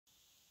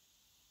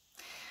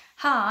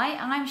Hi,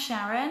 I'm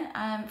Sharon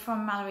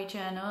from Mallory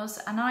Journals,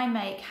 and I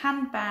make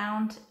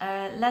hand-bound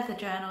leather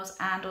journals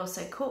and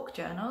also cork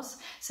journals.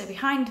 So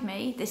behind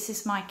me, this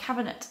is my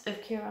cabinet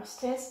of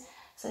curiosities.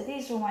 So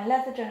these are all my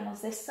leather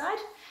journals this side,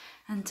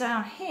 and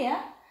down here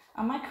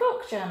are my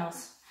cork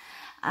journals.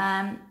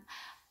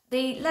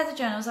 The leather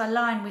journals I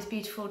line with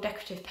beautiful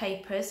decorative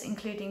papers,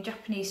 including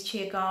Japanese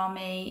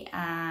chiogami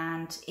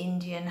and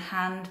Indian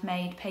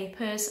handmade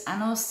papers,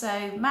 and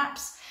also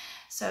maps.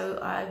 So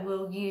I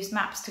will use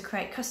maps to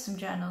create custom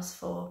journals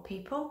for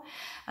people,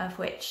 of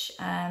which,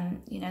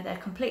 they're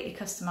completely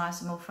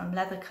customizable from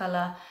leather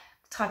colour,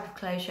 type of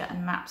closure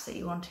and maps that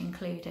you want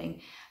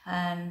including.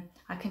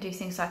 I can do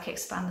things like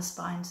expand the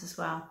spines as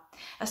well.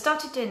 I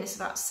started doing this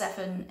about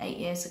 7-8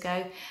 years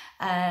ago,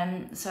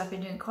 so I've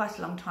been doing it quite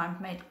a long time,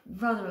 made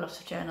rather a lot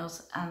of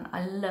journals, and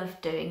I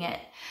love doing it.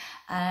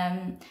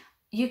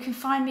 You can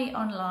find me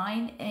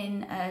online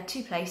in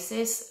two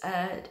places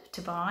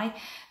to buy.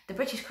 The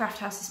British Craft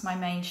House is my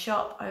main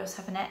shop. I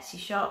also have an Etsy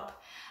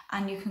shop,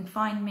 and you can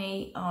find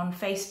me on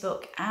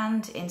Facebook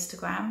and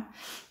Instagram.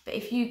 But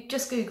if you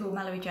just Google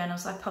Mallory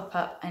Journals, I pop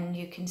up and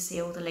you can see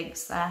all the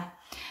links there.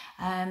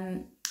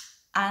 And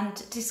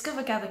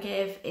Discover, Gather,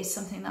 Give is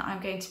something that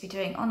I'm going to be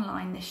doing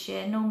online this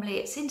year. Normally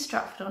it's in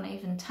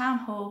Stratford-on-Avon Town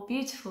Hall,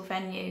 beautiful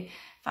venue,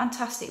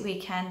 fantastic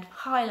weekend,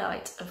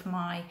 highlight of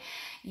my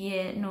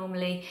year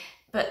normally.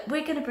 But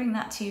we're going to bring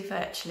that to you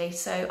virtually,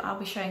 so I'll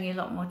be showing you a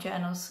lot more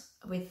journals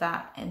with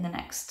that in the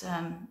next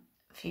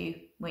few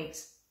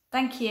weeks.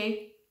 Thank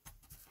you.